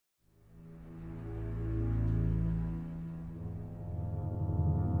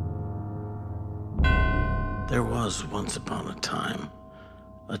There was once upon a time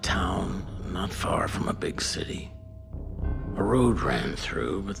a town not far from a big city. A road ran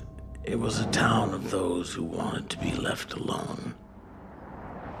through, but it was a town of those who wanted to be left alone.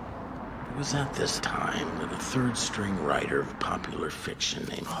 It was at this time that a third-string writer of popular fiction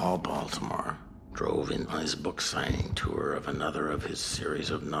named Hall Baltimore drove in on his book signing tour of another of his series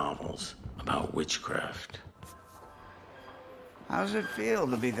of novels about witchcraft. How's it feel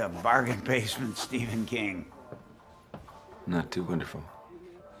to be the bargain basement Stephen King? Not too wonderful.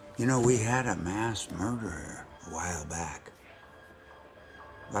 You know, we had a mass murderer a while back.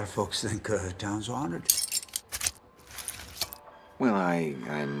 A lot of folks think town's haunted. Well,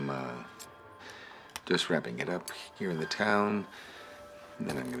 I'm just wrapping it up here in the town, and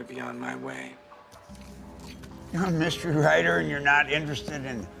then I'm gonna be on my way. You're a mystery writer and you're not interested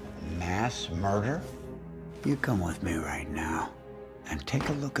in mass murder? You come with me right now and take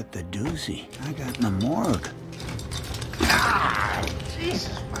a look at the doozy I got in the morgue. Ah,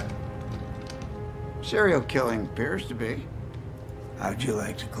 Jesus. Serial killing appears to be. How'd you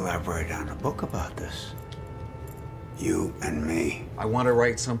like to collaborate on a book about this? You and me. I want to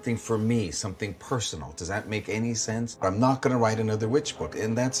write something for me, something personal. Does that make any sense? I'm not going to write another witch book,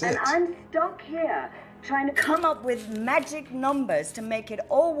 and that's it. And I'm stuck here, trying to come up with magic numbers to make it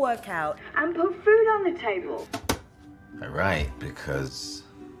all work out and put food on the table. I write because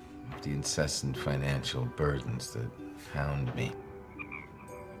of the incessant financial burdens that hound me.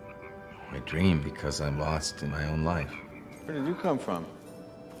 I dream because I'm lost in my own life. Where did you come from?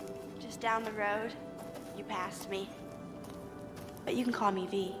 Just down the road. You passed me. But you can call me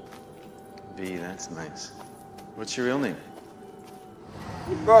V. V, that's nice. What's your real name?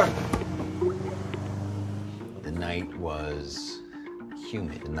 The night was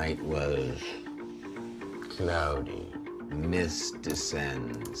humid. The night was cloudy. Mist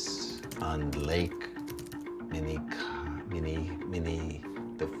descends on Lake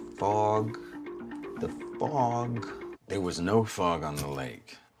the fog. There was no fog on the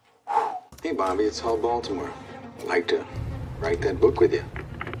lake. Hey, Bobby, it's Hall Baltimore. I'd like to write that book with you.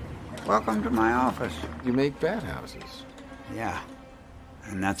 Welcome to my office. You make bat houses. Yeah,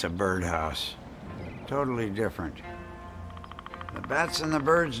 and that's a birdhouse. Totally different. The bats and the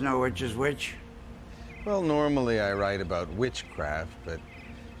birds know which is which. Well, normally I write about witchcraft, but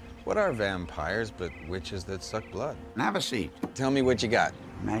what are vampires but witches that suck blood? Have a seat. Tell me what you got.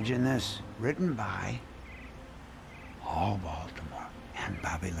 Imagine this, written by Hall Baltimore and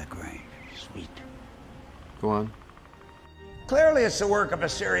Bobby LaGrange. Sweet. Go on. Clearly it's the work of a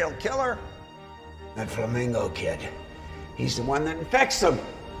serial killer. That Flamingo kid. He's the one that infects them.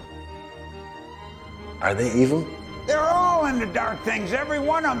 Are they evil? They're all into dark things, every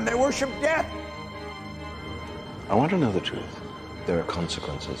one of them. They worship death. I want to know the truth. There are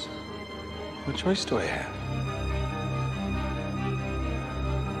consequences. What choice do I have?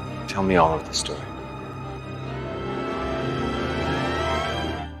 Tell me all of the story.